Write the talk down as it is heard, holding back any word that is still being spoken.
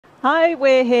Hi,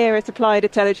 we're here at Applied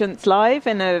Intelligence Live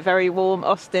in a very warm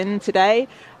Austin today.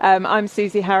 I'm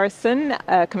Susie Harrison,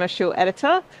 commercial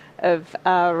editor of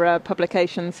our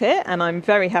publications here, and I'm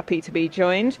very happy to be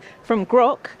joined from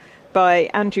Grok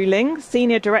by Andrew Ling,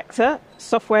 Senior Director,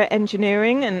 Software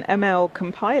Engineering and ML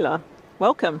Compiler.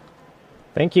 Welcome.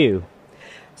 Thank you.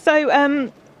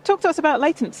 So, talk to us about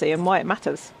latency and why it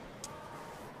matters.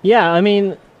 Yeah, I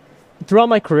mean, throughout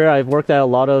my career, I've worked at a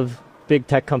lot of big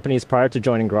tech companies prior to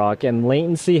joining Grok, and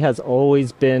latency has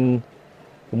always been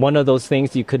one of those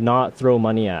things you could not throw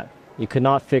money at. You could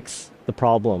not fix the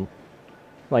problem.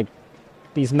 Like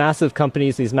these massive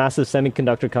companies, these massive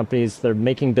semiconductor companies, they're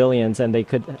making billions, and they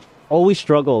could always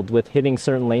struggled with hitting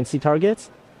certain latency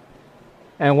targets.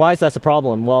 And why is that a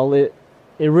problem? Well, it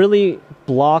really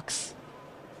blocks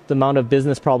the amount of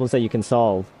business problems that you can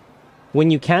solve.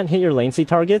 When you can't hit your latency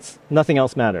targets, nothing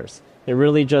else matters. It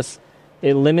really just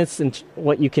it limits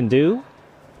what you can do.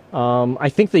 I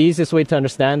think the easiest way to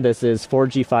understand this is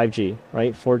 4G, 5G,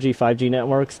 right? 4G, 5G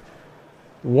networks.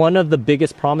 One of the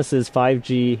biggest promises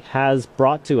 5G has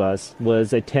brought to us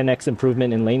was a 10x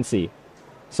improvement in latency.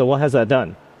 So what has that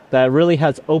done? That really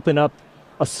has opened up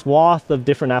a swath of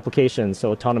different applications.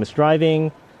 So autonomous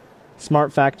driving,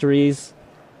 smart factories,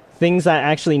 things that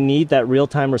actually need that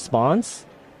real-time response.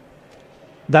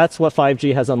 That's what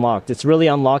 5G has unlocked. It's really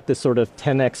unlocked this sort of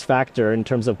 10x factor in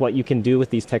terms of what you can do with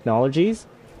these technologies.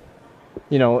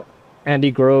 You know,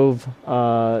 Andy Grove,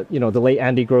 the late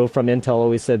Andy Grove from Intel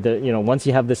always said that, once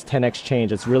you have this 10x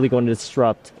change, it's really going to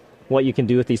disrupt what you can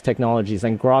do with these technologies.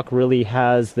 And Grok really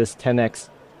has this 10x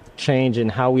change in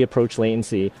how we approach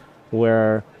latency,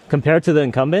 where compared to the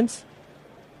incumbents,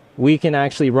 we can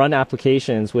actually run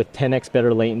applications with 10x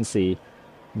better latency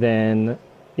than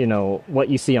what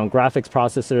you see on graphics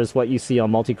processors, what you see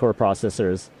on multi-core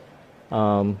processors.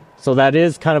 So that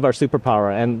is kind of our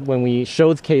superpower. And when we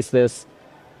showcase this,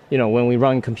 when we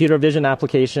run computer vision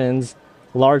applications,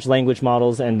 large language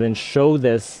models, and then show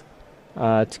this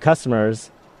to customers,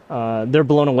 they're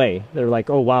blown away. They're like,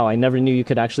 oh, wow, I never knew you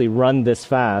could actually run this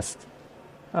fast,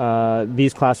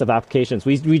 these class of applications.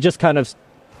 We just kind of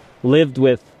lived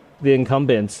with the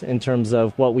incumbents in terms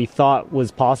of what we thought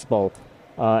was possible.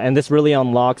 And this really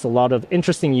unlocks a lot of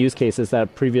interesting use cases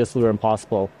that previously were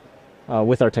impossible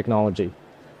with our technology.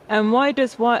 And why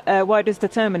does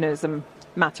determinism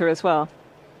matter as well?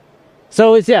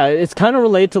 So it's kind of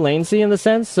related to latency in the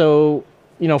sense. So,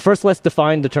 first let's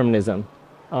define determinism.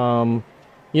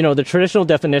 The traditional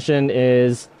definition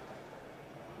is,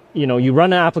 you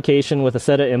run an application with a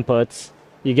set of inputs,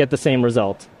 you get the same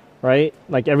result, right?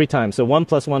 Like every time. So 1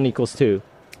 + 1 = 2.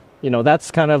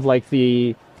 That's kind of like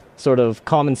the sort of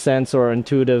common sense or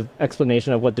intuitive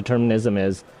explanation of what determinism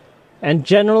is. And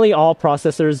generally all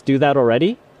processors do that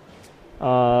already.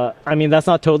 That's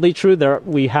not totally true.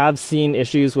 We have seen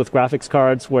issues with graphics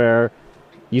cards where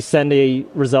you send a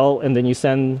result and then you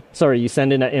send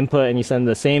in an input and you send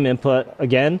the same input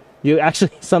again. You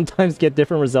actually sometimes get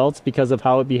different results because of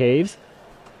how it behaves.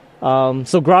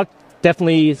 So Grok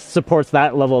definitely supports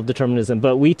that level of determinism,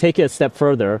 but we take it a step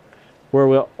further where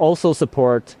we'll also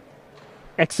support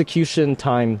execution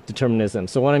time determinism.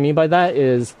 So what I mean by that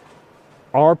is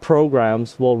our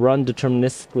programs will run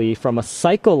deterministically from a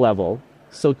cycle level.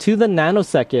 So to the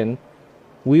nanosecond,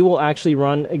 we will actually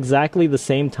run exactly the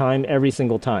same time every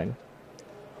single time.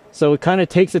 So it kind of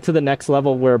takes it to the next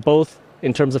level where both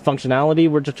in terms of functionality,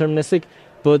 we're deterministic,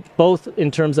 but both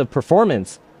in terms of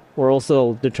performance, we're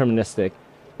also deterministic.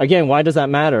 Again, why does that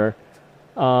matter?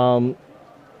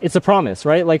 It's a promise,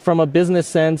 right? Like from a business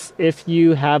sense, if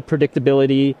you have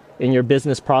predictability in your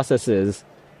business processes,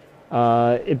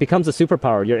 it becomes a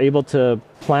superpower. You're able to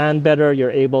plan better, you're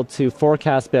able to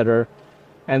forecast better.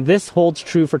 And this holds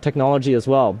true for technology as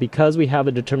well. Because we have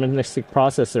a deterministic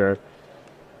processor,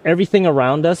 everything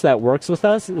around us that works with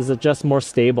us is just more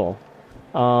stable.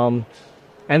 And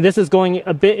this is going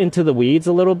a bit into the weeds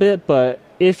a little bit, but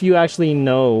if you actually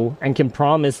know and can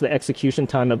promise the execution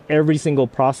time of every single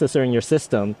processor in your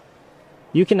system,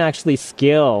 you can actually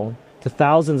scale to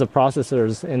thousands of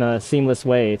processors in a seamless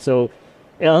way. So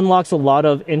it unlocks a lot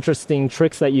of interesting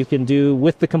tricks that you can do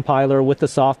with the compiler, with the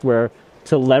software,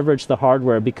 to leverage the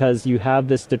hardware because you have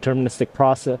this deterministic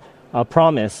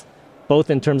promise, both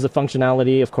in terms of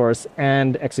functionality, of course,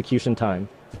 and execution time.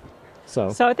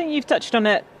 So I think you've touched on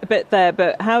it a bit there,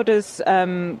 but how does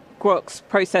Grok's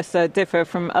processor differ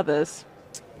from others?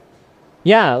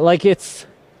 Yeah,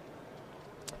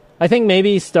 I think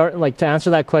maybe to answer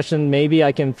that question, maybe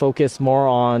I can focus more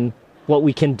on what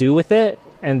we can do with it,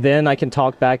 and then I can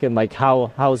talk back and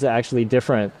how is it actually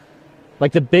different.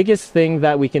 Like the biggest thing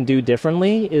that we can do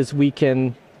differently is we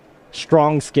can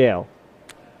strong scale.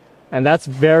 And that's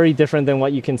very different than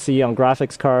what you can see on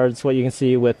graphics cards, what you can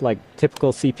see with like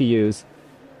typical CPUs.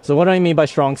 So what do I mean by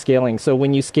strong scaling? So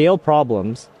when you scale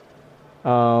problems,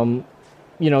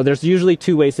 there's usually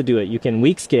two ways to do it. You can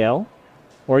weak scale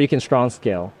or you can strong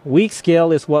scale. Weak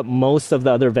scale is what most of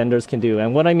the other vendors can do.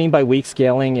 And what I mean by weak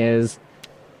scaling is,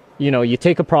 you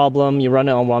take a problem, you run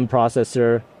it on one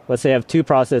processor. Let's say I have two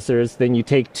processors, then you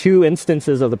take two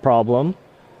instances of the problem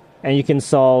and you can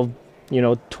solve,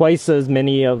 twice as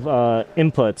many of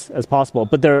inputs as possible.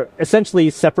 But they're essentially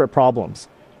separate problems,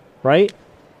 right?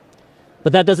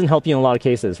 But that doesn't help you in a lot of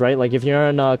cases, right? Like if you're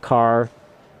in a car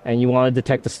and you want to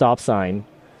detect a stop sign,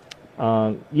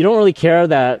 you don't really care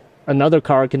that another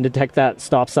car can detect that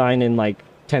stop sign in like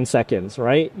 10 seconds,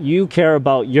 right? You care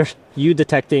about you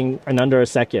detecting in under a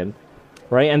second,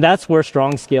 right? And that's where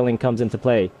strong scaling comes into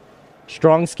play.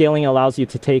 Strong scaling allows you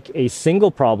to take a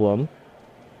single problem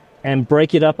and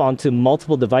break it up onto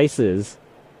multiple devices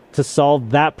to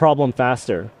solve that problem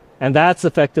faster. And that's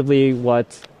effectively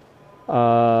what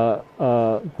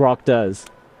Grok does.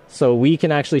 So we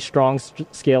can actually strong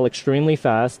scale extremely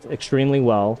fast, extremely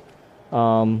well.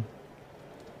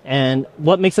 And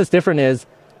what makes us different is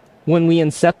when we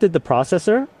incepted the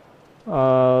processor,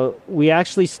 we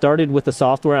actually started with the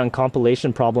software and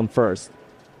compilation problem first.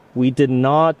 We did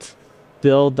not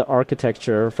build the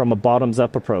architecture from a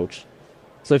bottoms-up approach.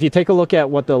 So if you take a look at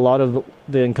what a lot of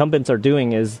the incumbents are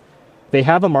doing is they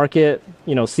have a market,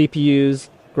 CPUs,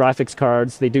 graphics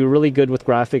cards. They do really good with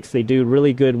graphics. They do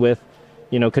really good with,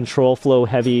 control flow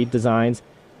heavy designs.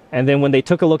 And then when they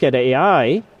took a look at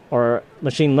AI or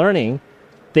machine learning,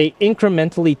 they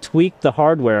incrementally tweaked the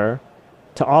hardware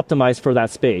to optimize for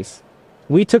that space.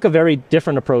 We took a very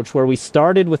different approach where we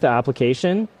started with the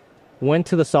application, went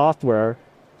to the software,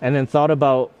 and then thought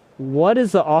about what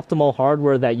is the optimal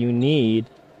hardware that you need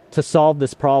to solve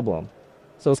this problem.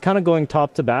 So it's kind of going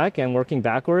top to back and working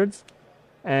backwards.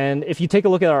 And if you take a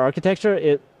look at our architecture,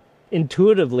 it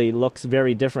intuitively looks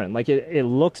very different. Like it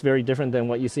looks very different than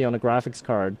what you see on a graphics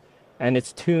card. And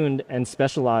it's tuned and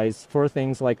specialized for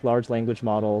things like large language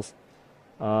models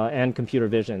and computer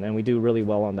vision. And we do really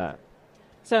well on that.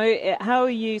 So how are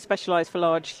you specialized for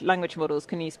large language models?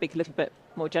 Can you speak a little bit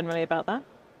more generally about that?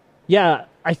 Yeah,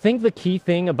 I think the key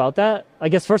thing about that, I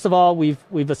guess, first of all, we've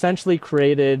essentially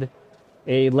created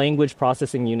a language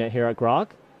processing unit here at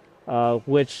Grok,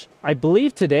 which I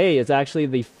believe today is actually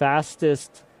the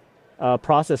fastest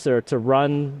processor to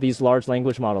run these large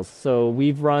language models. So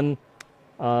we've run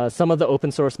some of the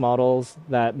open source models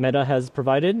that Meta has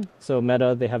provided. So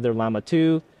Meta, they have their Llama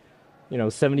 2,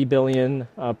 70 billion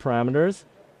parameters.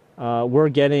 We're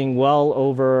getting well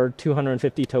over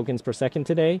 250 tokens per second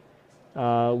today.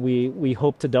 We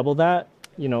hope to double that,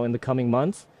 in the coming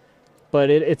months. But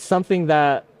it's something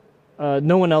that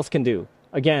no one else can do.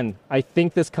 Again, I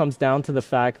think this comes down to the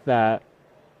fact that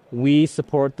we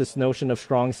support this notion of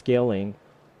strong scaling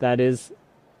that is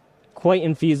quite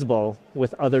infeasible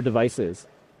with other devices.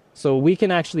 So we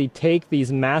can actually take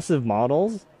these massive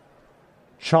models,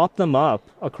 chop them up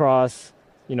across,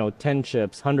 10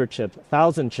 chips, 100 chips,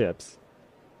 1,000 chips,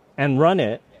 and run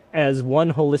it as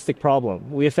one holistic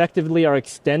problem. We effectively are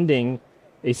extending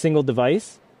a single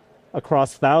device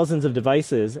across thousands of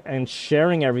devices and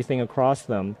sharing everything across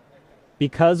them.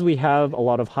 Because we have a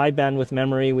lot of high bandwidth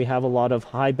memory, we have a lot of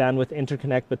high bandwidth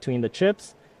interconnect between the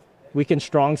chips, we can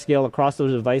strong scale across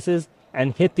those devices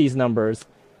and hit these numbers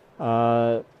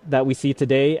that we see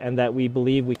today and that we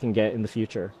believe we can get in the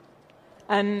future.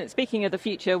 And speaking of the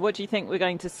future, what do you think we're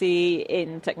going to see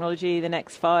in technology the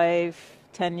next 5,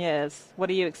 10 years? What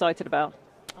are you excited about?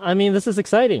 I mean, this is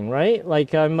exciting, right?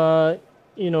 Like I've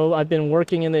been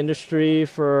working in the industry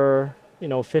for,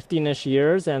 15-ish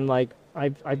years, and like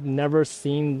I've never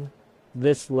seen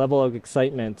this level of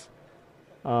excitement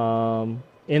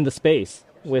in the space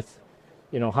with,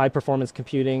 high performance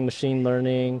computing, machine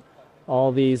learning,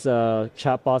 all these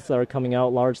chatbots that are coming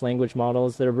out, large language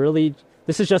models.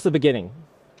 This is just the beginning,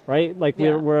 right? Like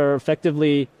we're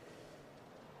effectively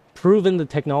proven the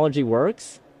technology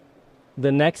works.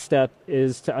 The next step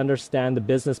is to understand the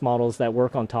business models that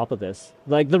work on top of this.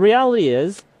 Like the reality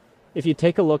is, if you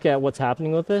take a look at what's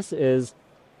happening with this is,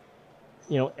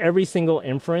 every single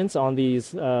inference on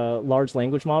these large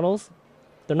language models,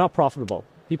 they're not profitable.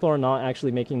 People are not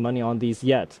actually making money on these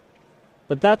yet.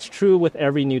 But that's true with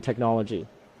every new technology.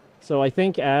 So I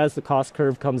think as the cost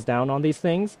curve comes down on these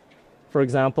things, for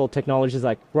example, technologies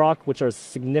like Grok, which are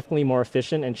significantly more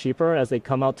efficient and cheaper as they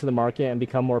come out to the market and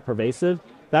become more pervasive,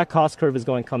 that cost curve is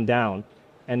going to come down,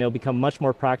 and it'll become much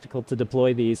more practical to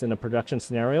deploy these in a production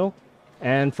scenario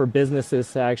and for businesses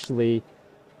to actually,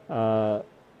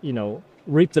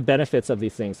 reap the benefits of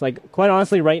these things. Like, quite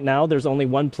honestly, right now, there's only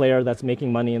one player that's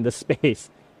making money in this space,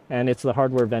 and it's the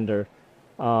hardware vendor.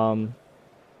 And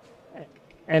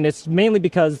it's mainly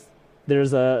because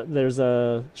there's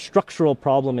a structural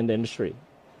problem in the industry,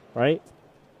 right?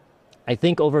 I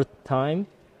think over time,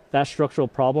 that structural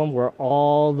problem where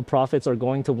all the profits are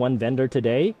going to one vendor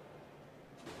today,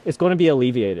 it's going to be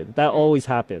alleviated. That always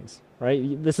happens,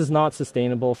 right? This is not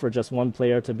sustainable for just one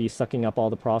player to be sucking up all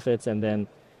the profits, and then,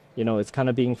 you know, it's kind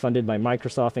of being funded by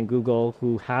Microsoft and Google,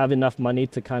 who have enough money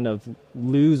to kind of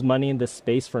lose money in this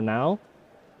space for now,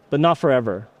 but not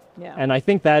forever. Yeah. And I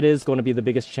think that is going to be the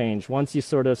biggest change. Once you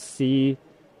sort of see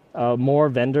more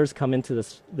vendors come into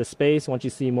the space, once you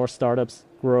see more startups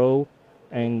grow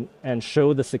and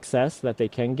show the success that they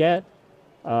can get,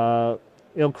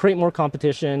 it'll create more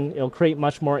competition. It'll create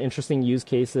much more interesting use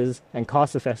cases and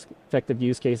cost-effective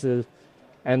use cases,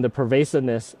 and the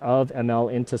pervasiveness of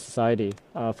ML into society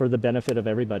for the benefit of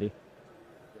everybody.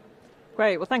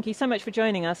 Great. Well, thank you so much for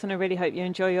joining us, and I really hope you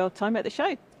enjoy your time at the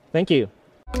show. Thank you.